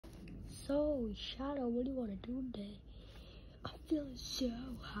So, Shadow, what do you want to do today? I'm feeling so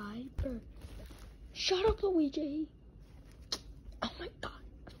hyper. Shut up, Luigi. Oh my god,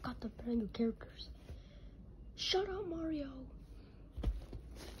 I forgot the brand new characters. Shut up, Mario.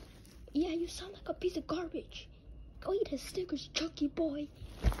 Yeah, you sound like a piece of garbage. Go eat a Snickers, Chucky boy.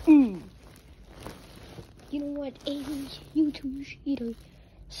 You know what, Amy? You two, you should eat a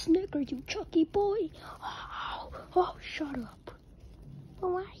Snickers, you Chucky boy. Oh, shut up.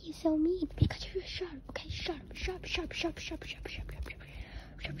 Well, why are you so mean? Because you're shut up. Okay, shut up. Shut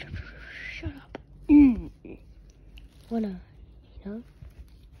up. Wanna,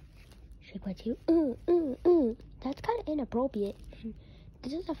 shake my tail? That's kind of inappropriate.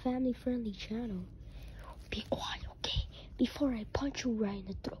 This is a family-friendly channel. Be quiet, okay? Before I punch you right in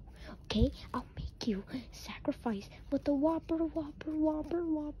the throat, okay? I'll make you sacrifice with the Whopper,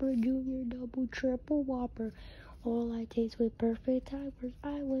 Junior, Double, Triple Whopper. All I taste with perfect timers.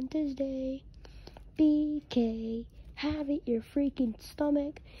 I win this day. BK, have it your freaking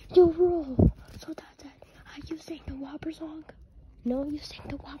stomach. You rule. So that's it. You sing the Whopper song? No, you sing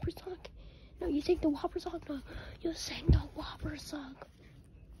the Whopper song? No, you sing the Whopper song? No, you sing the Whopper song.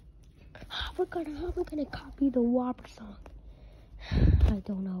 How we gonna copy the Whopper song? I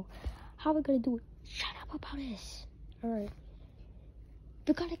don't know. How we gonna do it? Shut up about this. Alright.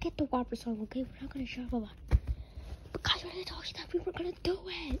 We gotta get the Whopper song, okay? We're not gonna shut up about it. Because when I told you that we were gonna do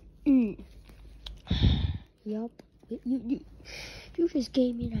it. Yup. You just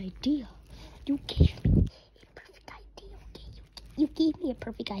gave me an idea. You gave me a perfect idea, okay? You gave me a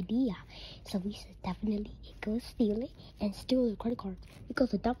perfect idea. So we should definitely go steal it and steal the credit card.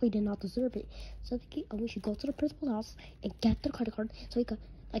 Because it definitely did not deserve it. So we should go to the principal's house and get the credit card so we could,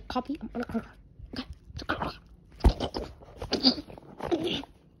 like, copy on the credit card. Okay?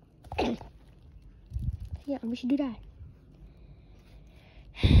 Yeah, and we should do that.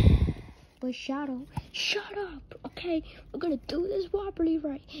 But Shadow, shut up, okay? We're gonna do this properly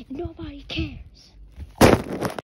right, and nobody cares.